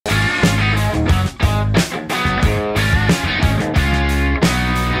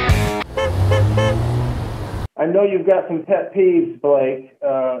know you've got some pet peeves, Blake,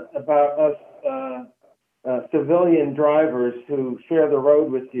 about us civilian drivers who share the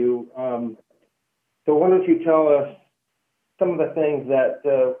road with you. So why don't you tell us some of the things that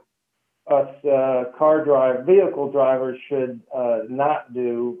us vehicle drivers should not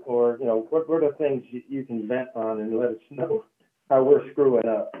do, or what are the things you can vent on and let us know how we're screwing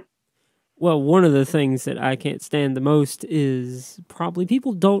up? Well, one of the things that I can't stand the most is probably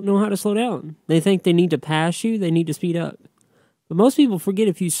people don't know how to slow down. They think they need to pass you, they need to speed up. But most people forget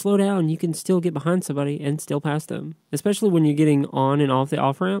if you slow down, you can still get behind somebody and still pass them, especially when you're getting on and off the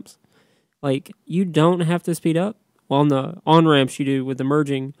off-ramps. Like, you don't have to speed up. Well, on the on-ramps you do with the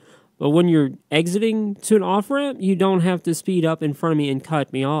merging. But when you're exiting to an off-ramp, you don't have to speed up in front of me and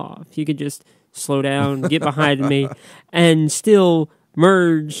cut me off. You could just slow down, get behind me, and still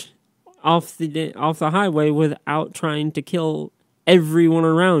merge off the highway without trying to kill everyone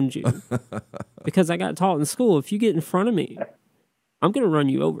around you. Because I got taught in school, if you get in front of me, I'm going to run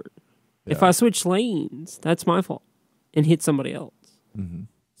you over. Yeah. If I switch lanes, that's my fault, and hit somebody else. Mm-hmm.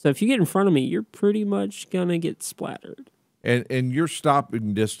 So if you get in front of me, you're pretty much going to get splattered. And your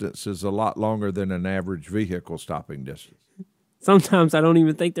stopping distance is a lot longer than an average vehicle stopping distance. Sometimes I don't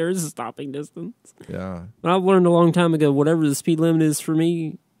even think there is a stopping distance. Yeah. But I've learned a long time ago, whatever the speed limit is for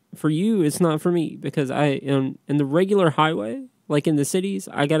me, for you, it's not for me. Because in the regular highway, like in the cities,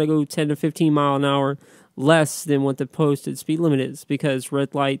 I got to go 10 to 15 mile an hour less than what the posted speed limit is, because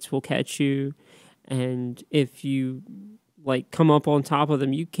red lights will catch you. And if you come up on top of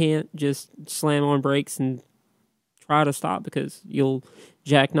them, you can't just slam on brakes and try to stop, because you'll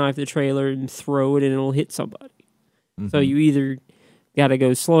jackknife the trailer and throw it and it'll hit somebody. Mm-hmm. So you either got to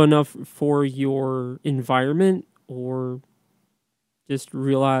go slow enough for your environment or just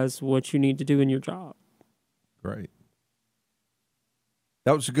realize what you need to do in your job. Great.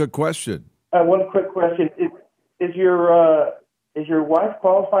 That was a good question. One quick question. Is your wife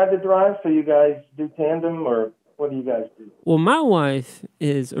qualified to drive, so you guys do tandem, or what do you guys do? Well, my wife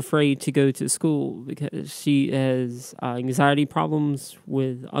is afraid to go to school because she has anxiety problems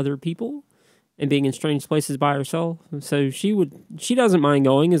with other people and being in strange places by herself. So she doesn't mind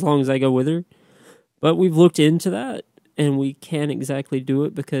going as long as I go with her. But we've looked into that, and we can't exactly do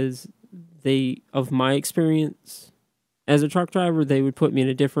it because of my experience as a truck driver, they would put me in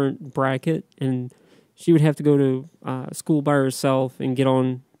a different bracket, and she would have to go to school by herself and get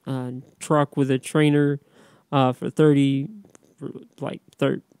on a truck with a trainer for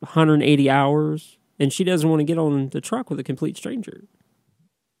 180 hours, and she doesn't want to get on the truck with a complete stranger.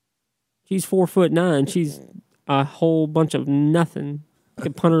 She's 4'9". She's a whole bunch of nothing. I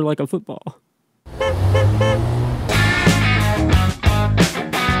could punt her like a football.